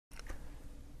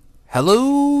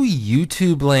Hello,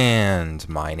 YouTube land!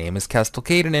 My name is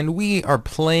KestalKayden and we are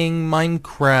playing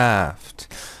Minecraft.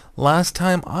 Last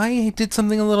time I did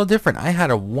something a little different. I had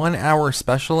a 1 hour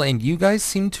special and you guys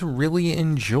seemed to really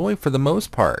enjoy for the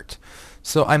most part.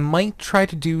 So I might try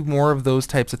to do more of those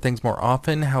types of things more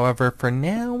often. However, for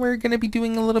now we're going to be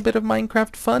doing a little bit of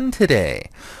Minecraft fun today.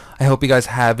 I hope you guys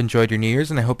have enjoyed your New Year's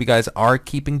and I hope you guys are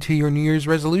keeping to your New Year's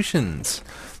resolutions.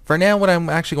 For now, what I'm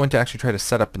actually going to try to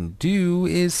set up and do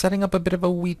is setting up a bit of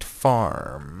a wheat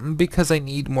farm, because I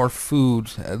need more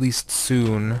food, at least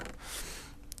soon.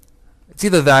 It's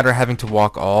either that or having to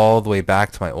walk all the way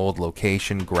back to my old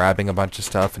location, grabbing a bunch of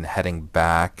stuff and heading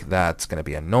back. That's going to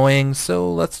be annoying,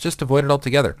 so let's just avoid it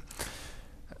altogether.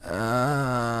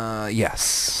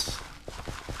 Yes.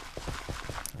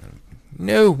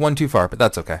 No, one too far, but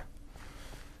that's okay.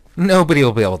 Nobody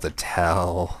will be able to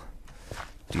tell.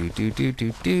 Do.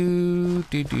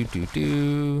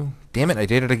 Damn it, I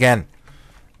did it again.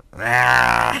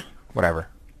 Whatever.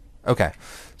 Okay,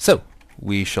 so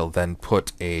we shall then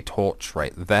put a torch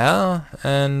right there,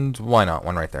 and why not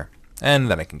one right there? And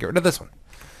then I can get rid of this one.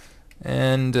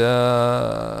 And, you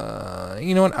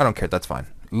know what? I don't care, that's fine.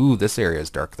 Ooh, this area is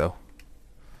dark, though.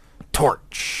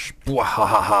 Torch!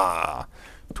 Bwahaha!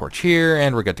 Torch here,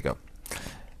 and we're good to go.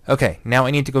 Okay, now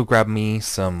I need to go grab me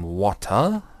some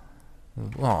water.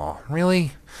 Oh,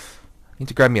 really? I need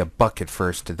to grab me a bucket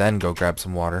first to then go grab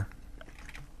some water.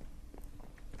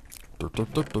 But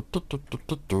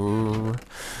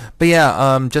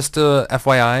yeah, just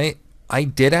FYI, I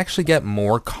did actually get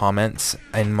more comments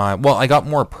in my... Well, I got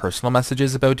more personal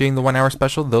messages about doing the 1 hour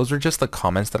special. Those are just the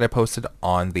comments that I posted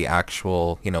on the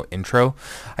actual, intro.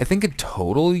 I think in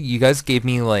total, you guys gave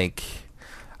me like,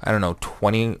 I don't know,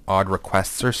 20 odd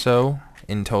requests or so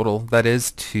in total, that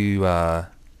is, to...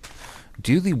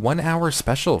 do the 1 hour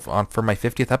special for my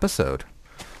 50th episode.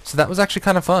 So that was actually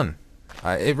kind of fun.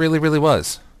 It really, really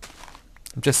was.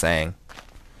 I'm just saying.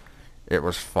 It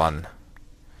was fun.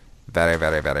 Very,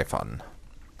 very, very fun.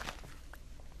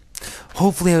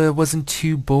 Hopefully it wasn't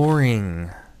too boring.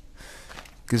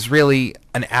 Because really,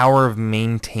 an hour of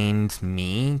maintained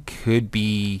me could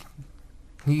be...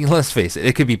 Let's face it,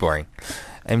 it could be boring.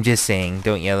 I'm just saying,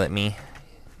 don't yell at me.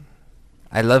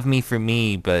 I love me for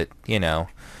me, but,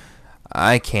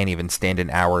 I can't even stand an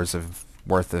hour's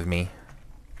worth of me.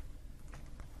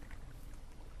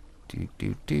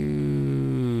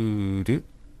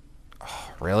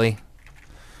 Oh, really?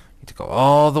 Need to go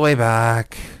all the way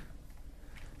back.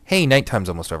 Hey, nighttime's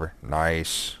almost over.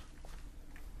 Nice.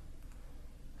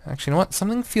 Actually, you know what?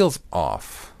 Something feels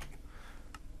off.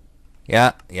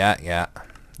 Yeah.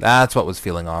 That's what was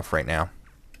feeling off right now.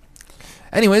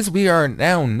 Anyways, we are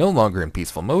now no longer in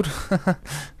peaceful mode.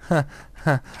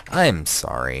 I'm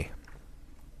sorry.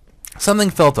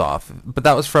 Something felt off, but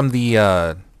that was from the,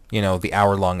 the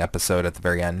hour-long episode at the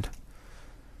very end.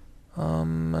 How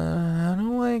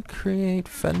do I create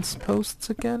fence posts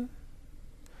again?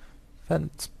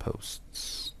 Fence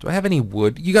posts. Do I have any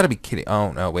wood? You gotta be kidding.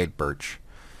 Oh, no, wait, birch.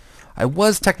 I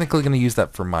was technically gonna use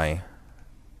that for my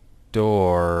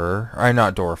door. Or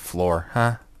not door, floor,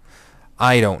 huh?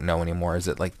 I don't know anymore. Is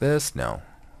it like this? No.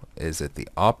 Is it the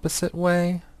opposite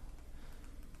way?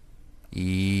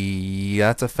 Yeah,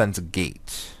 that's a fence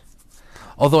gate.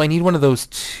 Although I need one of those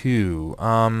too.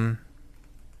 Aha.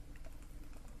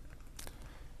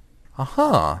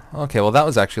 Okay, well that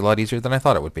was actually a lot easier than I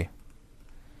thought it would be.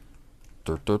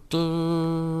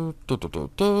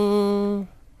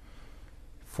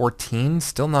 14?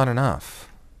 Still not enough.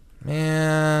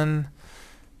 Man.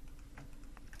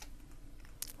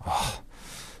 Oh,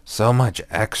 so much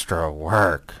extra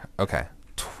work. Okay.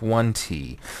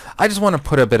 20. I just want to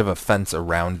put a bit of a fence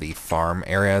around the farm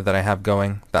area that I have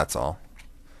going. That's all.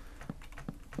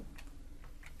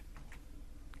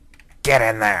 Get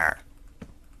in there!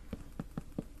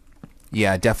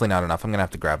 Yeah, definitely not enough. I'm going to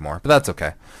have to grab more, but that's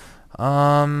okay.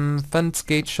 Fence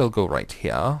gate shall go right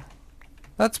here.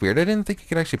 That's weird. I didn't think you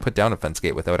could actually put down a fence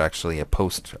gate without actually a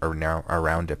post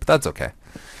around it, but that's okay.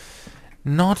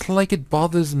 Not like it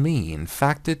bothers me. In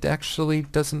fact, it actually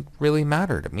doesn't really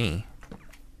matter to me.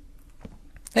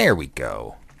 There we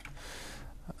go.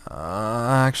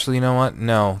 Actually, you know what?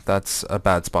 No, that's a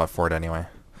bad spot for it anyway.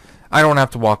 I don't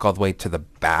have to walk all the way to the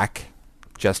back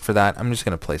just for that. I'm just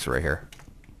going to place it right here.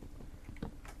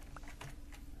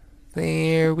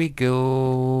 There we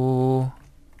go.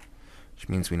 Which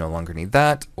means we no longer need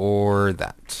that or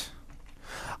that.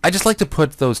 I just like to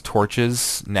put those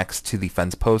torches next to the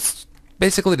fence posts,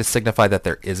 basically to signify that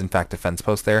there is in fact a fence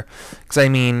post there, because I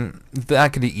mean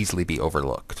that could easily be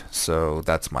overlooked. So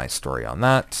that's my story on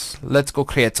that. Let's go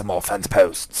create some more fence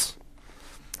posts.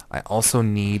 I also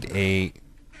need a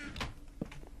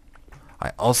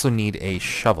I also need a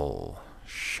shovel.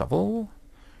 Shovel?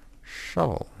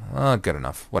 Shovel. Good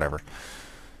enough. Whatever.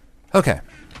 Okay.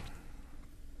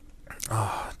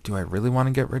 Oh, do I really want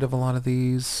to get rid of a lot of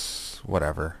these?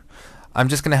 Whatever. I'm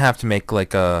just going to have to make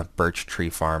like a birch tree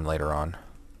farm later on.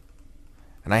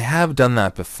 And I have done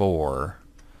that before.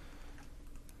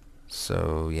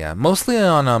 So yeah, mostly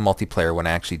on a multiplayer when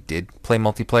I actually did play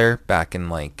multiplayer back in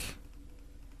like,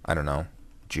 I don't know,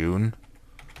 June.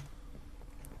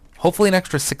 Hopefully an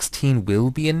extra 16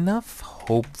 will be enough.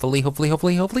 Hopefully. I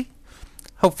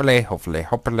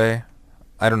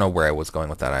don't know where I was going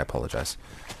with that. I apologize.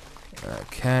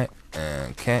 Okay.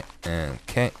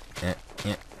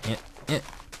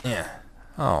 Yeah.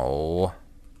 Oh.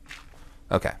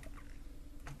 Okay.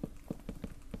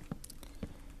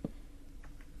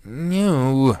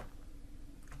 No.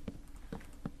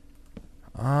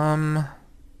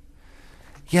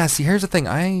 Yeah, see, here's the thing.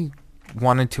 I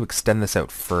wanted to extend this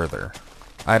out further.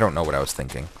 I don't know what I was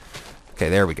thinking. Okay,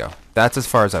 there we go. That's as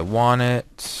far as I want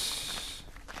it.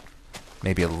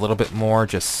 Maybe a little bit more,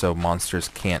 just so monsters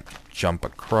can't jump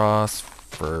across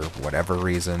for whatever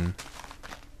reason.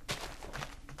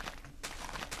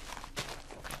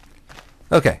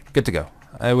 Okay, good to go.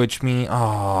 Which means... Oh,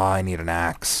 I need an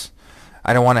axe.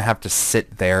 I don't want to have to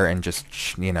sit there and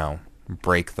just, you know,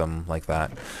 break them like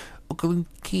that.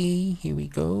 Okay, here we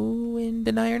go, and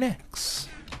an iron axe.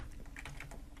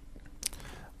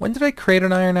 When did I create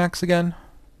an iron axe again?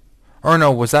 Or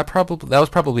no, was that probably... That was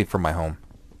probably from my home.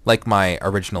 Like my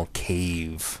original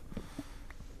cave.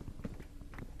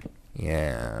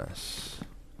 Yes.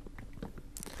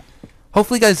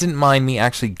 Hopefully you guys didn't mind me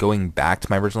actually going back to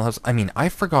my original house. I mean, I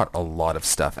forgot a lot of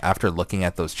stuff after looking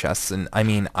at those chests. And I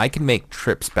mean, I can make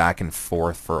trips back and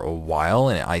forth for a while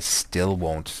and I still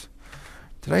won't.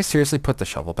 Did I seriously put the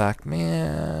shovel back?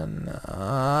 Man,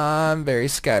 I'm very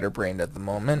scatterbrained at the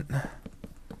moment.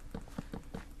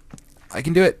 I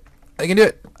can do it. I can do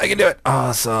it. I can do it.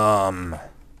 Awesome.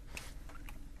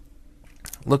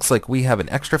 Looks like we have an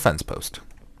extra fence post.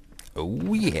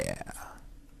 Oh, yeah.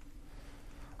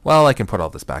 Well, I can put all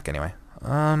this back anyway.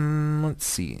 Let's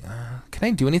see. Can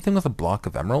I do anything with a block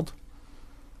of emerald?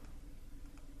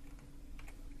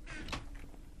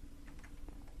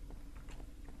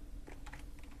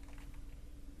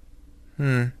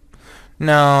 No,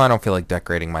 I don't feel like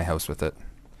decorating my house with it.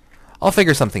 I'll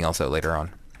figure something else out later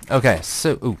on. Okay,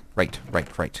 so... Ooh, right.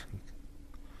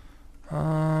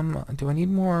 Do I need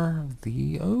more of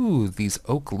the... Oh, these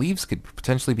oak leaves could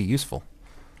potentially be useful.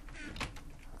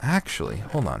 Actually,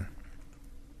 hold on.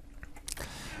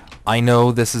 I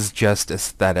know this is just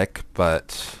aesthetic,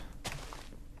 but...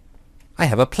 I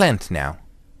have a plant now.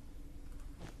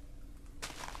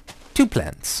 2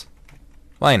 plants.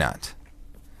 Why not?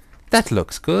 That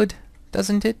looks good,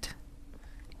 doesn't it?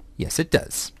 Yes, it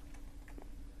does.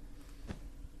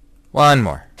 1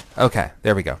 more. Okay,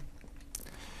 there we go.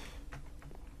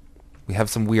 We have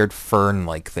some weird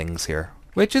fern-like things here,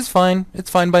 which is fine. It's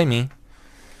fine by me.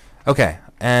 Okay,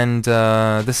 and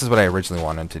this is what I originally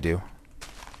wanted to do.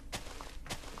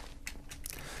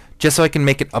 Just so I can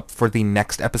make it up for the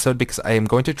next episode, because I am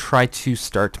going to try to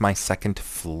start my 2nd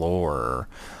floor.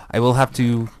 I will have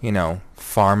to, you know,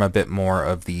 farm a bit more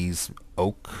of these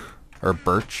oak, or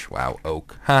birch. Wow,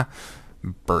 oak. Huh.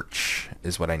 Birch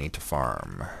is what I need to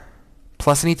farm.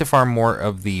 Plus, I need to farm more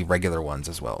of the regular ones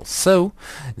as well. So,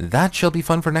 that shall be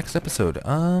fun for next episode.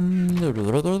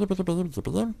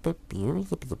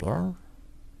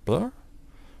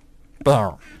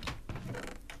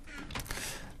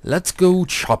 Let's go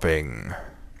chopping.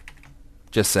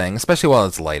 Just saying, especially while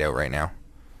it's light out right now.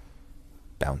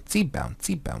 Bouncy,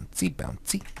 bouncy, bouncy,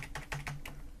 bouncy.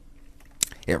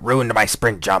 It ruined my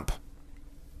sprint jump.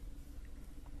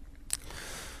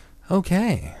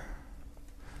 Okay.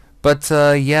 But,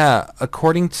 yeah,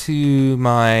 according to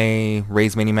my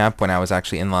raised minimap when I was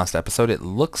actually in last episode, it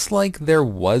looks like there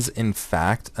was, in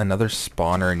fact, another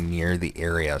spawner near the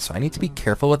area. So I need to be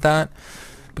careful with that.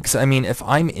 Because, I mean, if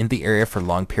I'm in the area for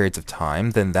long periods of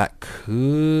time, then that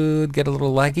could get a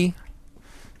little laggy.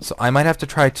 So I might have to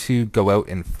try to go out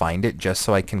and find it just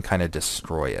so I can kind of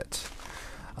destroy it.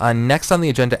 Next on the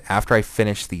agenda, after I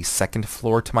finish the 2nd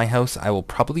floor to my house, I will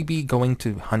probably be going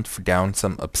to hunt down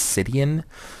some obsidian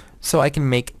so I can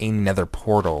make a nether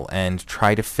portal and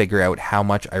try to figure out how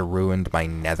much I ruined my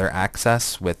nether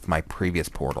access with my previous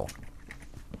portal.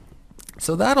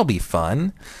 So that'll be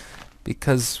fun,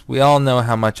 because we all know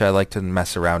how much I like to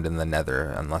mess around in the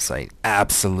nether unless I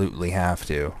absolutely have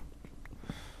to.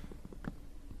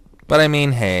 But I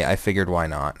mean, hey, I figured why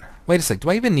not. Wait a sec, do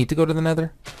I even need to go to the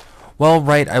nether? Well,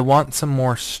 right, I want some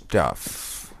more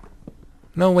stuff.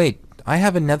 No, wait, I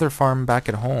have a nether farm back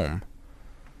at home.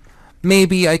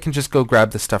 Maybe I can just go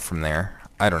grab the stuff from there.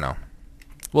 I don't know.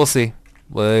 We'll see.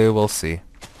 We'll see.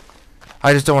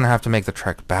 I just don't want to have to make the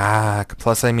trek back.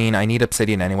 Plus, I mean, I need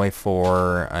obsidian anyway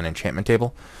for an enchantment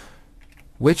table.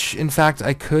 Which, in fact,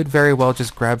 I could very well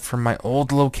just grab from my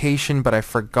old location, but I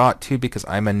forgot to because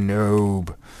I'm a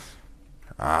noob.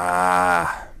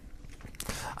 Ah.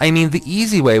 I mean, the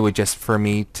easy way would just for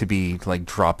me to be, like,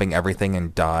 dropping everything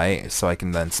and die so I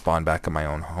can then spawn back at my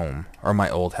own home, or my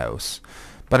old house.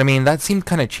 But, I mean, that seemed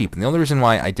kind of cheap. And the only reason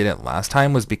why I did it last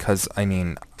time was because, I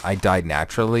mean, I died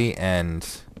naturally, and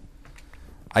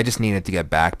I just needed to get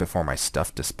back before my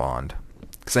stuff despawned.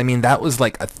 Because, I mean, that was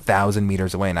like 1,000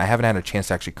 meters away, and I haven't had a chance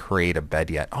to actually create a bed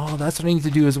yet. Oh, that's what I need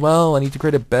to do as well. I need to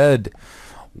create a bed.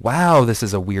 Wow, this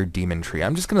is a weird demon tree.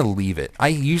 I'm just going to leave it. I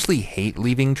usually hate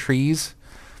leaving trees.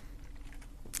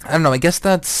 I don't know. I guess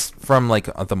that's from, like,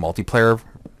 the multiplayer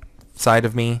side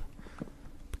of me.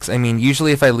 Because, I mean,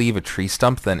 usually if I leave a tree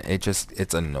stump, then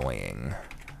it's annoying.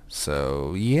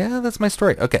 So, yeah, that's my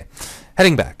story. Okay,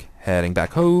 heading back. Heading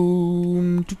back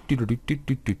home.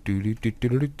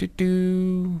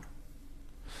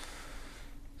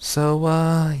 So,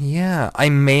 yeah. I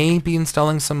may be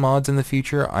installing some mods in the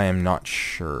future. I am not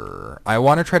sure. I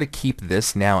want to try to keep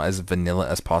this now as vanilla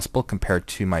as possible compared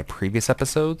to my previous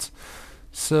episodes.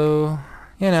 So,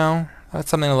 you know,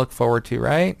 that's something to look forward to,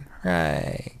 right?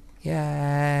 Right.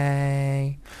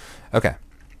 Yay. Okay.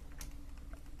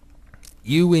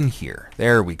 You in here.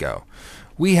 There we go.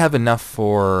 We have enough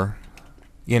for,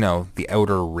 you know, the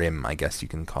outer rim, I guess you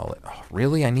can call it. Oh,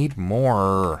 really? I need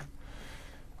more.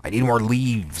 I need more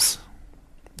leaves.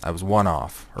 I was one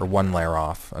off, or one layer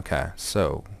off. Okay,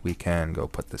 so we can go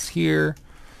put this here.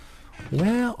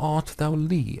 Where art thou,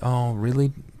 Lee? Oh,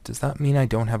 really? Does that mean I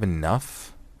don't have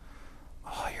enough?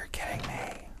 Oh, you're kidding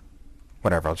me.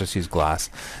 Whatever, I'll just use glass.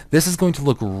 This is going to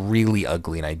look really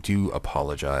ugly, and I do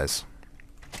apologize.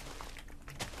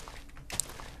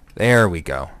 There we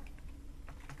go.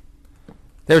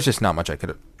 There's just not much I could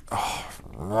have... Oh.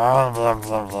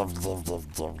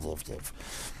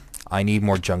 I need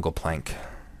more jungle plank.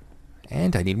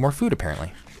 And I need more food,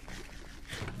 apparently.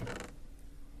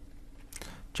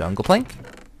 Jungle plank?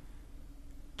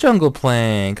 Jungle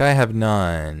plank! I have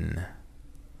none.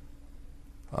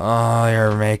 Oh,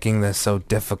 you're making this so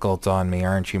difficult on me,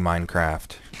 aren't you,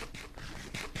 Minecraft?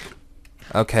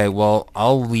 Okay, well,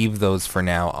 I'll leave those for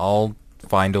now. I'll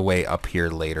find a way up here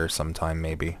later sometime,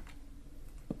 maybe.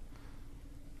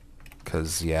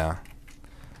 Because, yeah.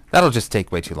 That'll just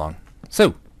take way too long.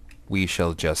 So, we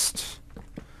shall just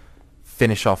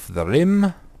finish off the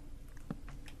rim.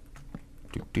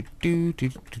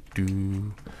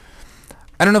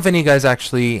 I don't know if any of you guys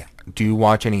actually do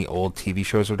watch any old TV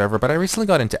shows or whatever, but I recently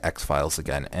got into X-Files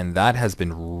again, and that has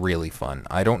been really fun.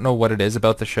 I don't know what it is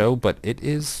about the show, but it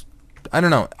is... I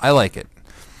don't know. I like it.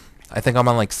 I think I'm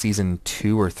on like season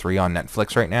 2 or 3 on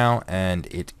Netflix right now, and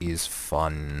it is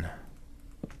fun.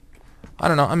 I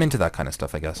don't know. I'm into that kind of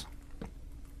stuff, I guess.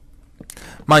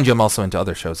 Mind you, I'm also into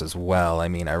other shows as well. I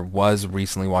mean, I was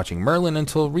recently watching Merlin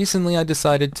until recently I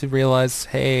decided to realize,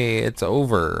 hey, it's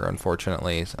over,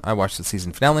 unfortunately. I watched the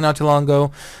season finale not too long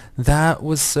ago. That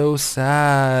was so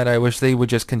sad. I wish they would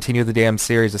just continue the damn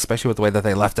series, especially with the way that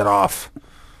they left it off.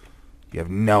 You have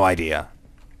no idea.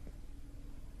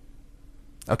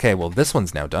 Okay, well, this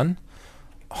one's now done.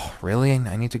 Oh, really?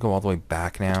 I need to go all the way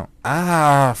back now?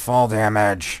 Ah, fall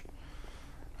damage.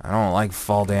 I don't like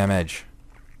fall damage.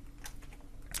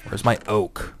 Where's my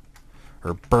oak?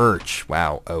 Or birch.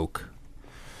 Wow, oak.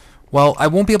 Well, I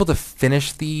won't be able to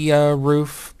finish the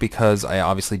roof because I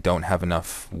obviously don't have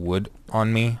enough wood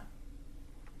on me.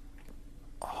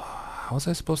 Oh, how was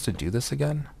I supposed to do this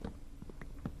again?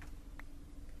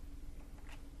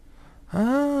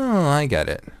 Oh, I get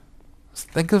it.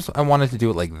 I think I wanted to do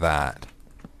it like that.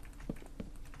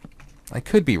 I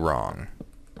could be wrong.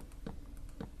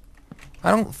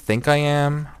 I don't think I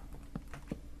am.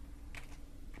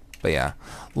 But yeah,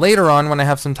 later on when I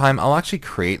have some time, I'll actually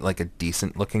create like a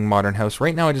decent looking modern house.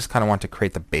 Right now I just kind of want to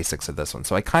create the basics of this one.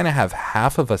 So I kind of have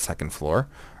half of a second floor,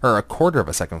 or a quarter of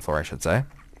a second floor I should say.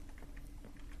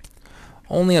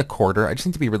 Only a quarter. I just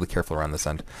need to be really careful around this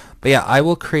end. But yeah, I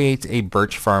will create a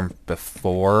birch farm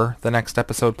before the next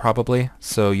episode probably,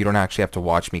 so you don't actually have to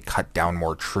watch me cut down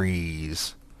more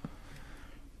trees.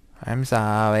 I'm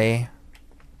sorry.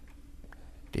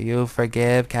 Do you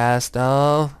forgive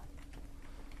Kestal?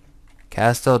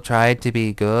 Kestal tried to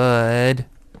be good.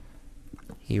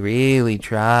 He really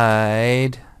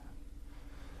tried.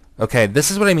 Okay,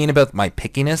 this is what I mean about my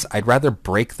pickiness. I'd rather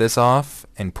break this off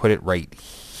and put it right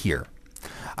here.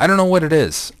 I don't know what it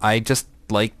is. I just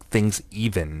like things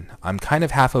even. I'm kind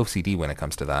of half OCD when it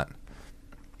comes to that.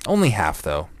 Only half,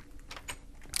 though.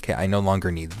 Okay, I no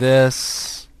longer need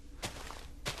this.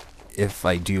 If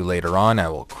I do later on, I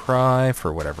will cry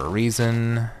for whatever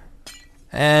reason.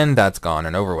 And that's gone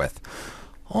and over with.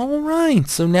 Alright,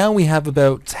 so now we have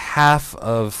about half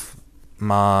of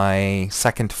my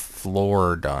second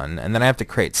floor done. And then I have to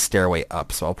create stairway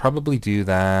up, so I'll probably do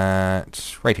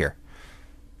that right here.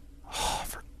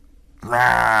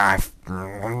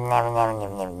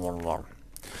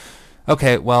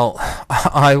 Okay, well,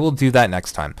 I will do that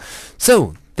next time.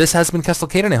 So, this has been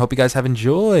KestalKayden. I hope you guys have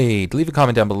enjoyed. Leave a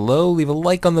comment down below. Leave a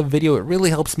like on the video. It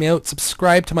really helps me out.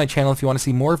 Subscribe to my channel if you want to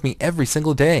see more of me every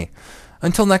single day.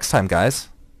 Until next time, guys,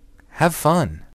 have fun.